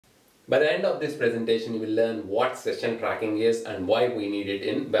By the end of this presentation, you will learn what session tracking is and why we need it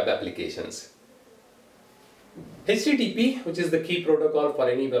in web applications. HTTP, which is the key protocol for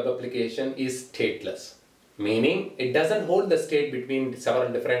any web application, is stateless, meaning it doesn't hold the state between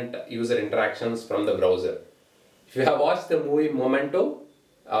several different user interactions from the browser. If you have watched the movie Memento,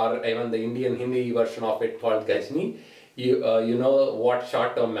 or even the Indian Hindi version of it called Gajni, you know what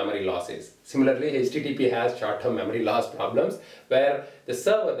short-term memory loss is. Similarly, HTTP has short-term memory loss problems where the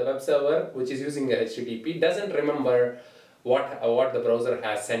server, the web server, which is using the HTTP, doesn't remember what the browser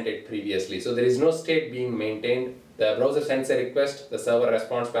has sent it previously. So there is no state being maintained. The browser sends a request, the server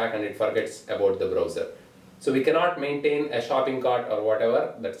responds back, and it forgets about the browser. So we cannot maintain a shopping cart or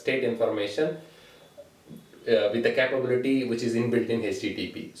whatever, that state information with the capability which is inbuilt in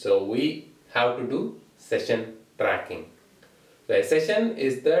HTTP. So we have to do session tracking. So a session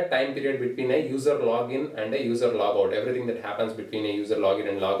is the time period between a user login and a user logout. Everything that happens between a user login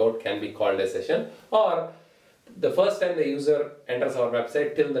and logout can be called a session, or the first time the user enters our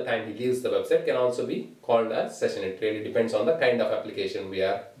website till the time he leaves the website can also be called a session. It really depends on the kind of application we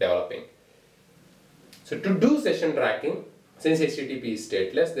are developing. So to do session tracking, since HTTP is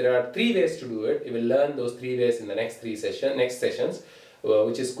stateless, there are 3 ways to do it. You will learn those 3 ways in the next sessions,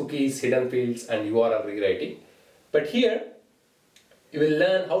 which is cookies, hidden fields, and URL rewriting. But here, you will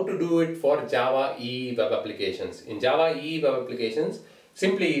learn how to do it for Java EE web applications. In Java EE web applications,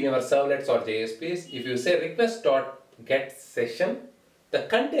 simply in your servlets or JSPs, if you say request.getSession, the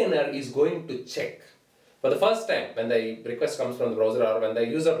container is going to check. For the first time, when the request comes from the browser or when the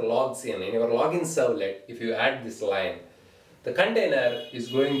user logs in your login servlet, if you add this line, the container is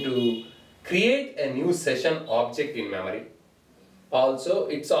going to create a new session object in memory. Also,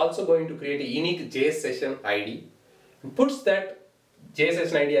 it's also going to create a unique JSession ID and puts that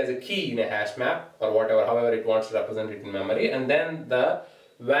JSession ID as a key in a hash map or whatever, however it wants to represent it in memory, and then the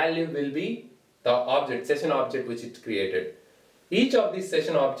value will be the object, session object which it created. Each of these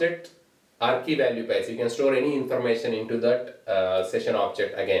session objects are key value pairs. You can store any information into that session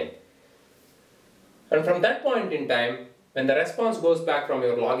object again. And from that point in time, when the response goes back from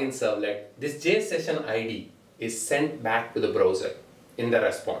your login servlet, this JSession ID is sent back to the browser in the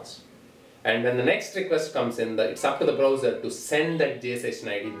response. And when the next request comes in, it's up to the browser to send that JSession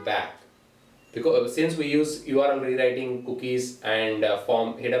ID back. Because since we use URL rewriting, cookies, and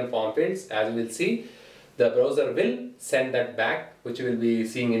hidden form fields, as we will see, the browser will send that back, which we will be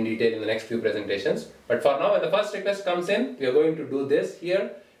seeing in detail in the next few presentations. But for now, when the first request comes in, we are going to do this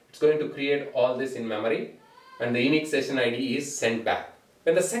here. It's going to create all this in memory, and the unique session ID is sent back.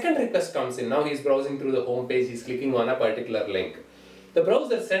 When the second request comes in, now he is browsing through the home page, he is clicking on a particular link. The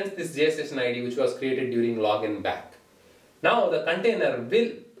browser sends this JSession ID which was created during login back. Now the container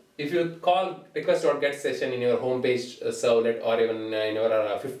will, if you call request.getSession in your home page servlet or even in your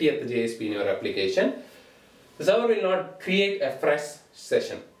 50th JSP in your application, the server will not create a fresh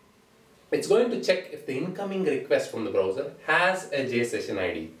session. It's going to check if the incoming request from the browser has a JSession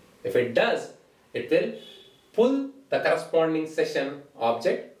ID. If it does, it will pull the corresponding session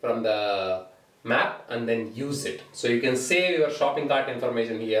object from the map and then use it. So you can save your shopping cart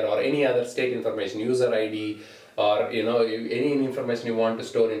information here or any other state information, user ID, or any information you want to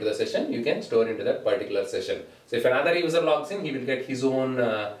store into the session, you can store into that particular session. So if another user logs in, he will get his own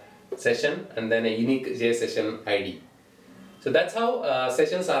session and then a unique JSession ID. So that's how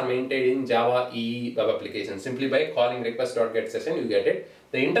sessions are maintained in Java EE web application. Simply by calling request.getSession, you get it.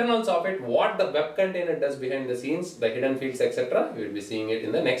 The internals of it, what the web container does behind the scenes, the hidden fields, etc., we will be seeing it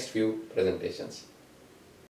in the next few presentations.